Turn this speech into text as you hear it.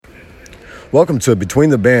Welcome to Between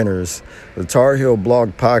the Banners, the Tar Heel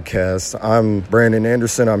Blog Podcast. I'm Brandon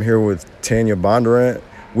Anderson. I'm here with Tanya Bondurant.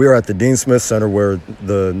 We are at the Dean Smith Center where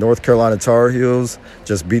the North Carolina Tar Heels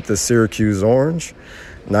just beat the Syracuse Orange,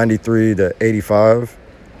 93-85.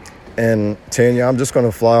 And Tanya, I'm just going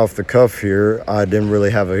to fly off the cuff here. I didn't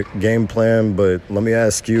really have a game plan, but let me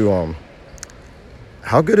ask you,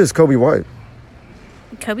 how good is Coby White?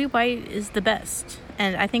 Coby White is the best,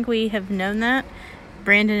 and I think we have known that.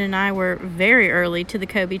 Brandon and I were very early to the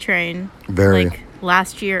Coby train.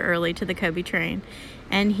 Last year early to the Coby train.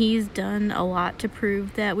 And he's done a lot to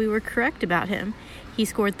prove that we were correct about him. He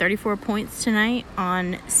scored 34 points tonight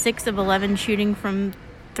on 6 of 11 shooting from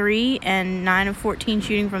 3 and 9 of 14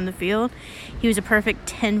 shooting from the field. He was a perfect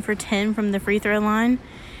 10 for 10 from the free throw line.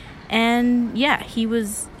 And, yeah, he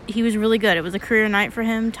was really good. It was a career night for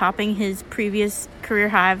him, topping his previous career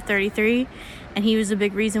high of 33. And he was a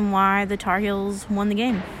big reason why the Tar Heels won the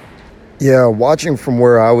game. Yeah, watching from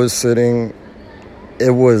where I was sitting,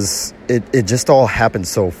 it just all happened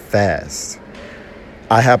so fast.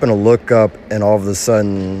 I happened to look up, and all of a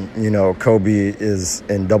sudden, Coby is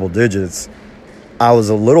in double digits. I was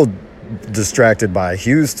a little distracted by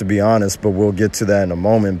Hughes, to be honest, but we'll get to that in a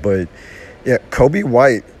moment. But, yeah, Coby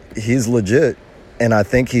White, he's legit, and I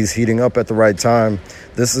think he's heating up at the right time.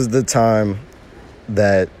 This is the time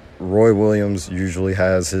that Roy Williams usually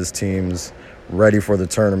has his teams ready for the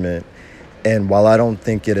tournament. And while I don't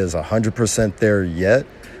think it is 100% there yet,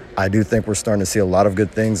 I do think we're starting to see a lot of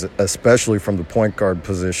good things, especially from the point guard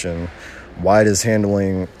position. White is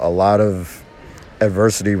handling a lot of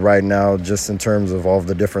adversity right now just in terms of all of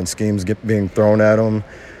the different schemes being thrown at him,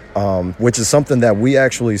 which is something that we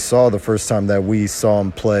actually saw the first time that we saw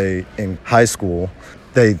him play in high school.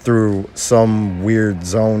 They threw some weird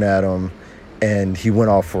zone at him, and he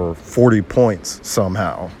went off for 40 points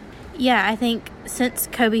somehow. Yeah, I think since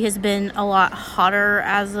Coby has been a lot hotter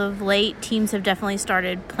as of late, teams have definitely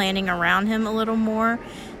started planning around him a little more.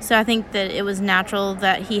 So I think that it was natural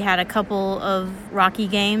that he had a couple of rocky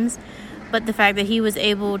games. But the fact that he was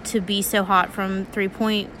able to be so hot from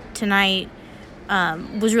three-point tonight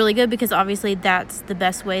was really good, because obviously that's the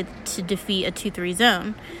best way to defeat a 2-3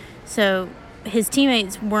 zone. So his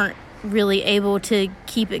teammates weren't really able to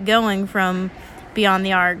keep it going from beyond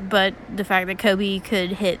the arc, but the fact that Coby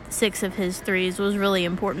could hit 6 of his threes was really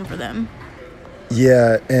important for them.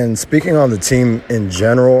 Yeah, and speaking on the team in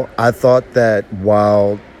general, I thought that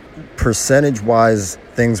while percentage-wise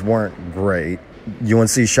things weren't great,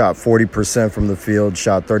 UNC shot 40% from the field,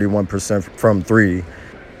 shot 31% from 3,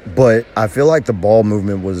 but I feel like the ball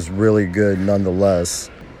movement was really good nonetheless.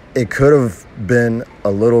 It could have been a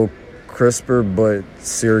little crisper, but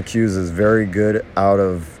Syracuse is very good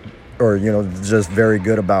just very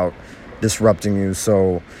good about disrupting you.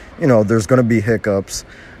 So, there's going to be hiccups.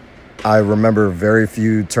 I remember very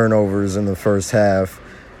few turnovers in the first half.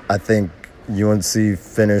 I think UNC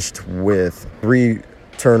finished with 3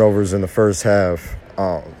 turnovers in the first half.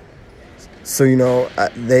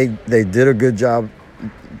 They did a good job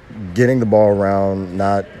getting the ball around,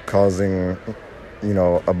 not causing,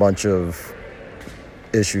 a bunch of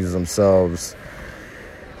issues themselves.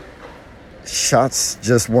 Shots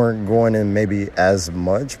just weren't going in maybe as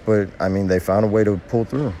much, but, they found a way to pull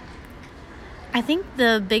through. I think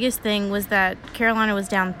the biggest thing was that Carolina was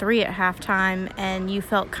down 3 at halftime, and you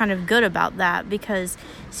felt kind of good about that because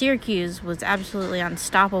Syracuse was absolutely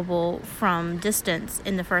unstoppable from distance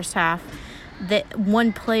in the first half. That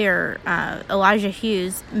one player, Elijah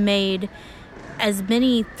Hughes, made as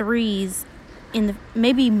many threes I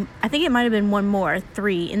think it might have been one more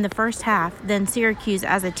 3 in the first half than Syracuse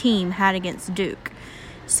as a team had against Duke.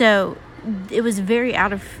 So it was very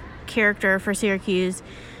out of character for Syracuse.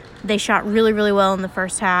 They shot really, really well in the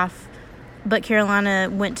first half, but Carolina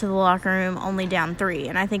went to the locker room only down 3.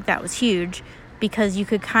 And I think that was huge because you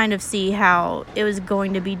could kind of see how it was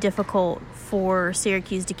going to be difficult for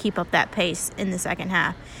Syracuse to keep up that pace in the second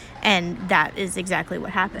half. And that is exactly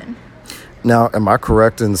what happened. Now, am I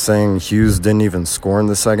correct in saying Hughes didn't even score in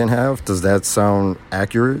the second half? Does that sound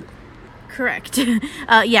accurate? Correct.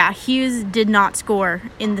 Hughes did not score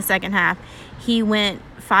in the second half. He went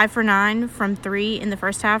 5 for 9 from 3 in the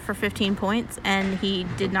first half for 15 points, and he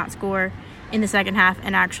did not score in the second half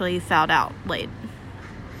and actually fouled out late.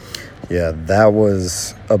 Yeah, that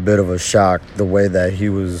was a bit of a shock, the way that he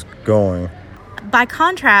was going. By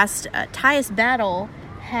contrast, Tyus Battle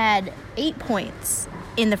had 8 points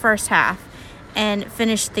in the first half and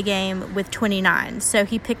finished the game with 29. So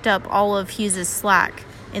he picked up all of Hughes' slack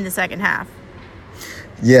in the second half.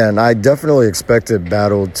 Yeah, and I definitely expected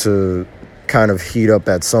Battle to kind of heat up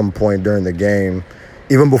at some point during the game.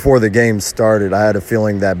 even before the game started, I had a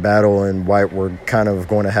feeling that Battle and White were kind of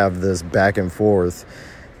going to have this back and forth.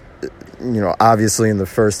 Obviously in the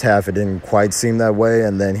first half it didn't quite seem that way,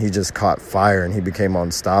 and then he just caught fire and he became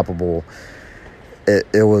unstoppable.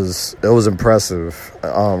 It was impressive.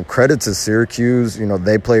 Credit to Syracuse.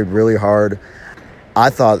 They played really hard. I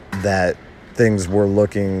thought that things were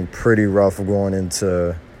looking pretty rough going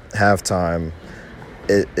into halftime.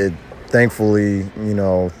 It thankfully,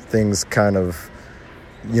 things kind of,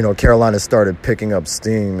 Carolina started picking up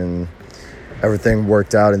steam and everything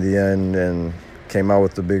worked out in the end and came out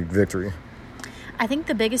with the big victory. I think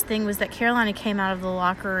the biggest thing was that Carolina came out of the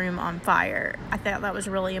locker room on fire. I thought that was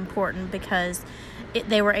really important because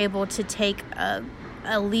they were able to take a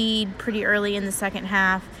lead pretty early in the second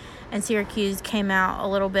half, and Syracuse came out a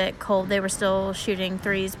little bit cold. They were still shooting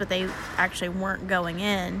threes, but they actually weren't going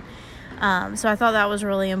in. So I thought that was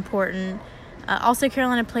really important. Also,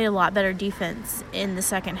 Carolina played a lot better defense in the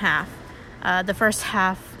second half. The first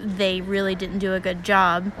half, they really didn't do a good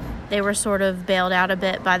job. They were sort of bailed out a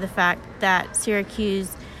bit by the fact that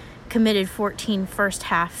Syracuse committed 14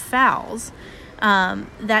 first-half fouls.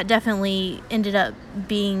 That definitely ended up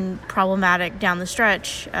being problematic down the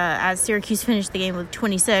stretch as Syracuse finished the game with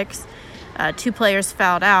 26. 2 players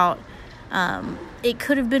fouled out. It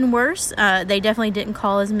could have been worse. They definitely didn't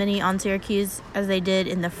call as many on Syracuse as they did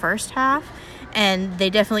in the first half, and they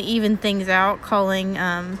definitely evened things out, calling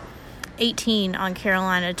 18 on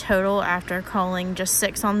Carolina total after calling just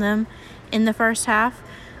 6 on them in the first half.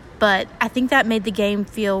 But I think that made the game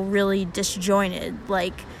feel really disjointed.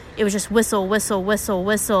 Like, it was just whistle, whistle, whistle,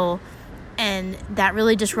 whistle, and that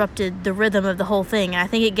really disrupted the rhythm of the whole thing. And I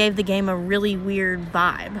think it gave the game a really weird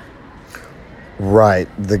vibe. Right.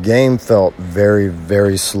 The game felt very,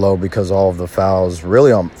 very slow because of all of the fouls,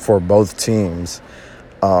 really for both teams.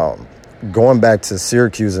 Going back to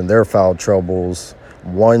Syracuse and their foul troubles,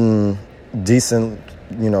 one decent,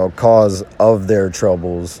 cause of their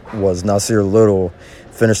troubles was Nasir Little.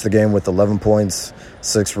 Finished the game with 11 points,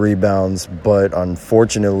 6 rebounds, but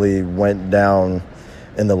unfortunately went down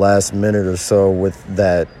in the last minute or so with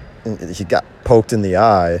that. He got poked in the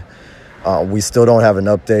eye. We still don't have an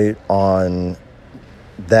update on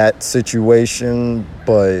that situation,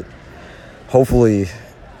 but hopefully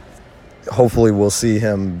we'll see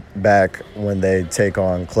him back when they take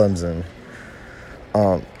on Clemson.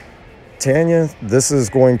 Tanya, this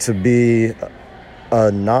is going to be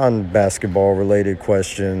a non-basketball related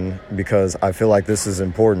question because I feel like this is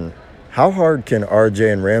important. How hard can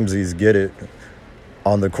RJ and Ramses get it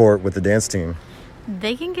on the court with the dance team?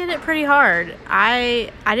 They can get it pretty hard.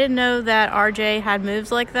 I didn't know that RJ had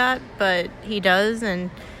moves like that, but he does,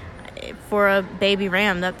 and for a baby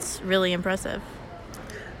Ram, that's really impressive.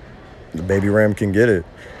 The baby Ram can get it.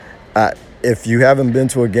 If you haven't been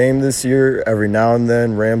to a game this year, every now and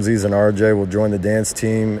then Ramses and RJ will join the dance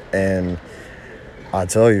team, and I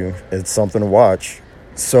tell you, it's something to watch.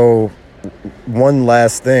 So, one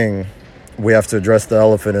last thing, we have to address the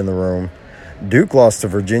elephant in the room. Duke lost to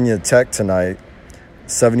Virginia Tech tonight,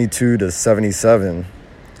 72-77.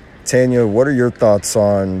 Tanya, what are your thoughts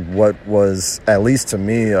on what was, at least to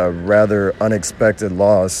me, a rather unexpected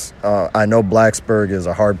loss? I know Blacksburg is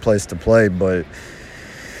a hard place to play, but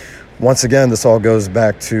once again, this all goes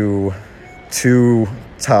back to 2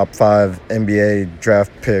 top 5 NBA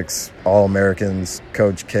draft picks, All-Americans,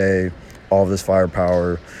 Coach K, all of this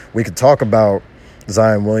firepower. We could talk about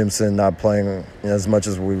Zion Williamson not playing as much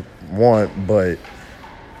as we want, but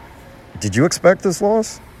did you expect this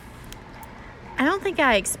loss? I don't think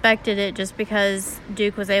I expected it just because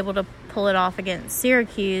Duke was able to pull it off against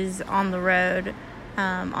Syracuse on the road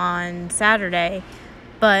on Saturday.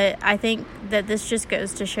 But I think that this just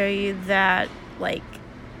goes to show you that,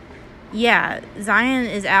 Zion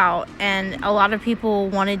is out, and a lot of people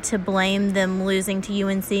wanted to blame them losing to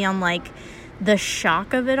UNC on, the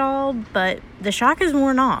shock of it all, but the shock is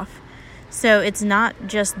worn off. So it's not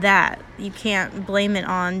just that. You can't blame it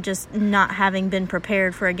on just not having been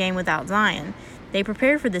prepared for a game without Zion. They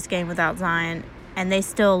prepared for this game without Zion, and they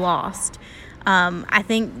still lost. I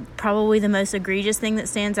think probably the most egregious thing that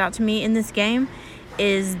stands out to me in this game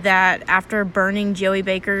is that after burning Joey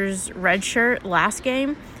Baker's red shirt last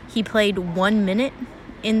game, he played 1 minute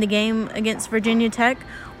in the game against Virginia Tech,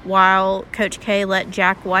 while Coach K let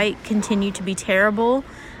Jack White continue to be terrible.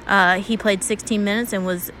 He played 16 minutes and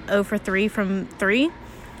was 0 for 3 from 3.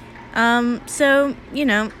 So,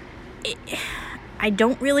 I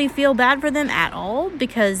don't really feel bad for them at all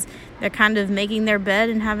because they're kind of making their bed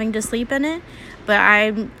and having to sleep in it. But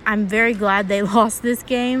I'm very glad they lost this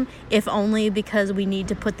game, if only because we need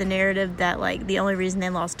to put the narrative that, the only reason they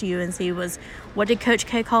lost to UNC was, what did Coach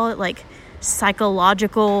K call it?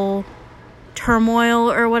 psychological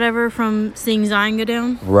turmoil or whatever from seeing Zion go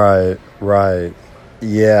down. Right.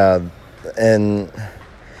 Yeah, and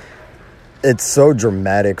it's so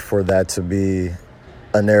dramatic for that to be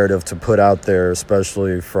a narrative to put out there,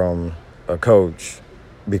 especially from a coach,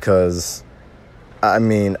 because, I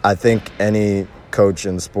mean, I think any coach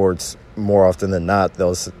in sports, more often than not,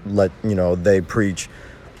 they'll they preach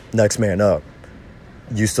next man up.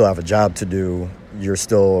 You still have a job to do. You're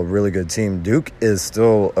still a really good team. Duke is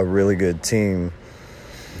still a really good team.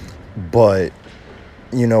 But,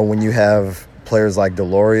 when you have players like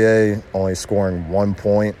DeLaurier only scoring 1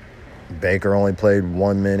 point, Baker only played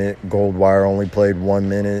 1 minute, Goldwire only played 1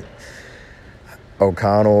 minute,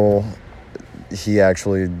 O'Connell, he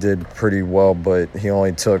actually did pretty well, but he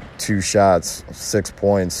only took 2 shots, 6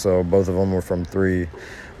 points, so both of them were from 3.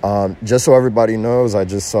 Just so everybody knows, I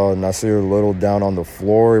just saw Nasir Little down on the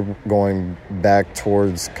floor going back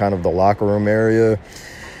towards kind of the locker room area.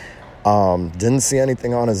 Didn't see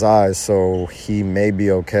anything on his eyes, so he may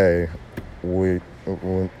be okay. We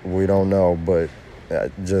don't know, but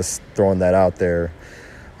just throwing that out there.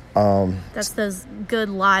 That's those good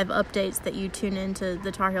live updates that you tune into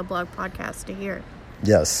the Tar Heel Blog podcast to hear.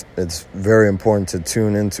 Yes, it's very important to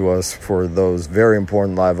tune into us for those very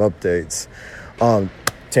important live updates.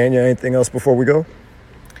 Tanya, anything else before we go?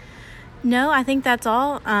 No, I think that's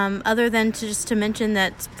all. Other than to mention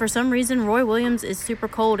that for some reason Roy Williams is super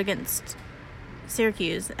cold against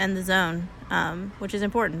Syracuse and the zone, which is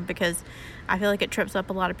important because I feel like it trips up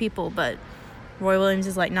a lot of people. But Roy Williams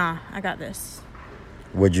is like, nah, I got this.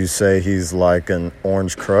 Would you say he's like an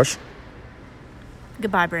Orange Crush?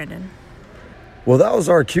 Goodbye, Brandon. Well, that was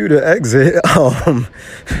our cue to exit.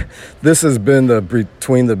 This has been the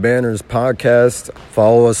Between the Banners podcast.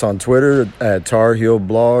 Follow us on Twitter at Tar Heel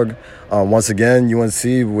Blog. Once again, UNC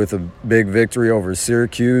with a big victory over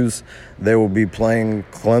Syracuse. They will be playing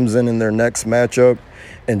Clemson in their next matchup.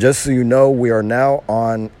 And just so you know, we are now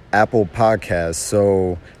on Apple Podcasts.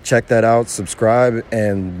 So check that out, subscribe,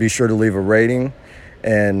 and be sure to leave a rating.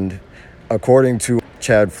 And according to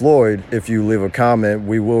Chad Floyd, if you leave a comment,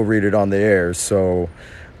 we will read it on the air. So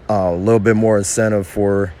a little bit more incentive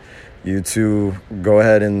for you to go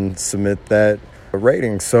ahead and submit that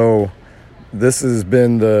rating. So this has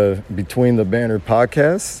been the Between the Banner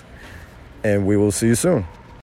podcast, and we will see you soon.